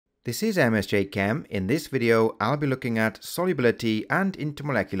This is MSJ Chem. In this video, I'll be looking at solubility and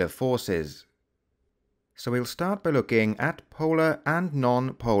intermolecular forces. So we'll start by looking at polar and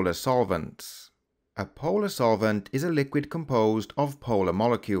non-polar solvents. A polar solvent is a liquid composed of polar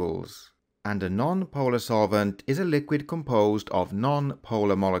molecules, and a non-polar solvent is a liquid composed of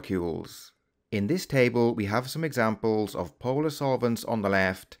non-polar molecules. In this table, we have some examples of polar solvents on the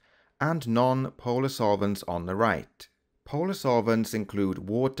left and non-polar solvents on the right. Polar solvents include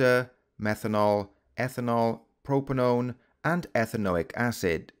water, methanol, ethanol, propanone, and ethanoic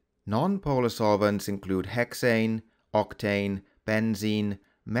acid. Non-polar solvents include hexane, octane, benzene,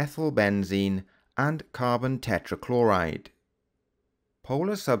 methylbenzene, and carbon tetrachloride.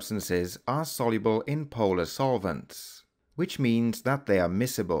 Polar substances are soluble in polar solvents, which means that they are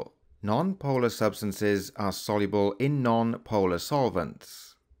miscible. Non-polar substances are soluble in non-polar solvents.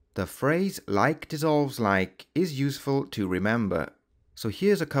 The phrase like dissolves like is useful to remember. So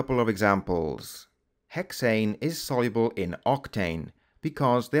here's a couple of examples. Hexane is soluble in octane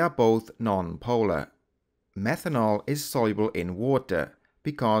because they are both non-polar. Methanol is soluble in water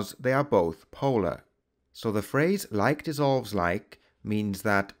because they are both polar. So the phrase like dissolves like means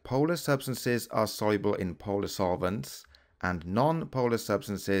that polar substances are soluble in polar solvents and non-polar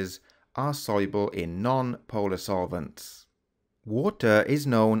substances are soluble in non-polar solvents. Water is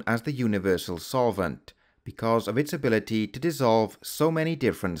known as the universal solvent because of its ability to dissolve so many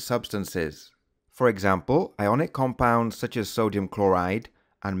different substances. For example, ionic compounds such as sodium chloride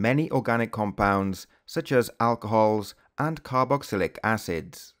and many organic compounds such as alcohols and carboxylic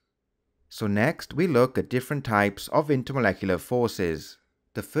acids. So next we look at different types of intermolecular forces.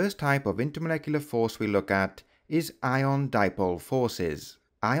 The first type of intermolecular force we look at is ion dipole forces.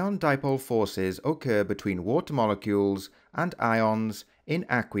 Ion dipole forces occur between water molecules and ions in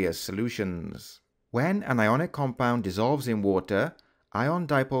aqueous solutions. When an ionic compound dissolves in water, ion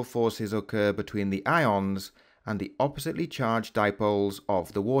dipole forces occur between the ions and the oppositely charged dipoles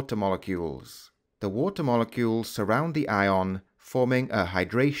of the water molecules. The water molecules surround the ion, forming a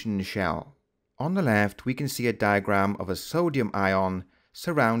hydration shell. On the left, we can see a diagram of a sodium ion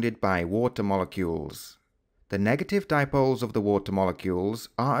surrounded by water molecules. The negative dipoles of the water molecules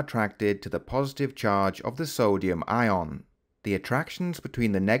are attracted to the positive charge of the sodium ion. The attractions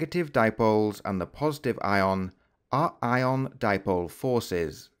between the negative dipoles and the positive ion are ion dipole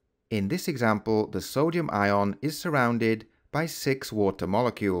forces. In this example, the sodium ion is surrounded by 6 water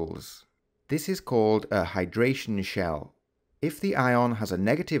molecules. This is called a hydration shell. If the ion has a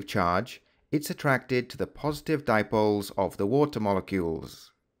negative charge, it's attracted to the positive dipoles of the water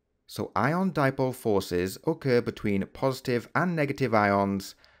molecules. So ion dipole forces occur between positive and negative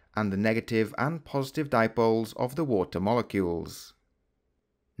ions and the negative and positive dipoles of the water molecules.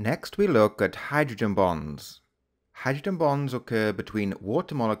 Next we look at hydrogen bonds. Hydrogen bonds occur between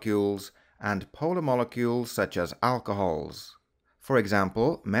water molecules and polar molecules such as alcohols. For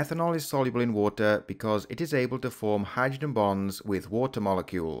example, methanol is soluble in water because it is able to form hydrogen bonds with water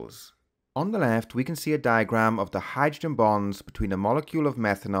molecules. On the left, we can see a diagram of the hydrogen bonds between a molecule of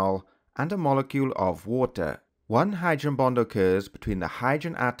methanol and a molecule of water. One hydrogen bond occurs between the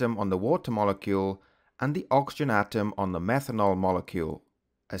hydrogen atom on the water molecule and the oxygen atom on the methanol molecule.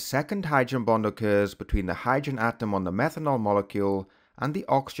 A second hydrogen bond occurs between the hydrogen atom on the methanol molecule and the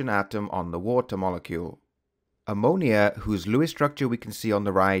oxygen atom on the water molecule. Ammonia, whose Lewis structure we can see on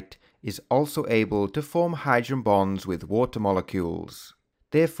the right, is also able to form hydrogen bonds with water molecules.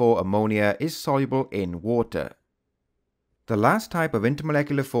 Therefore, ammonia is soluble in water. The last type of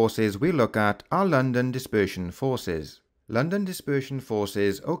intermolecular forces we look at are London dispersion forces. London dispersion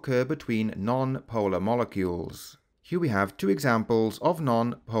forces occur between non-polar molecules. Here we have 2 examples of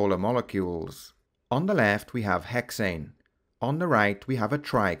non-polar molecules. On the left we have hexane. On the right we have a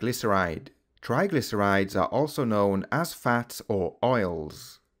triglyceride. Triglycerides are also known as fats or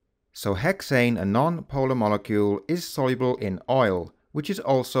oils. So hexane, a non-polar molecule, is soluble in oil, which is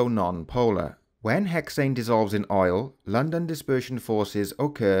also non-polar. When hexane dissolves in oil, London dispersion forces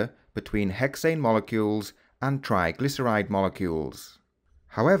occur between hexane molecules and triglyceride molecules.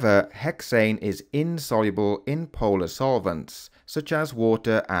 However, hexane is insoluble in polar solvents, such as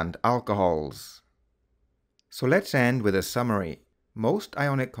water and alcohols. So let's end with a summary. Most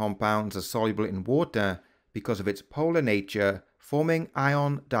ionic compounds are soluble in water because of its polar nature, forming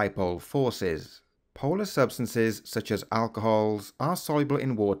ion dipole forces. Polar substances such as alcohols are soluble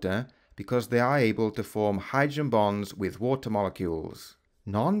in water because they are able to form hydrogen bonds with water molecules.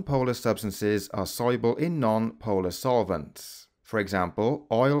 Non-polar substances are soluble in non-polar solvents. For example,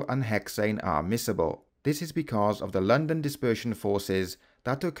 oil and hexane are miscible. This is because of the London dispersion forces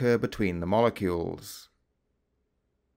that occur between the molecules.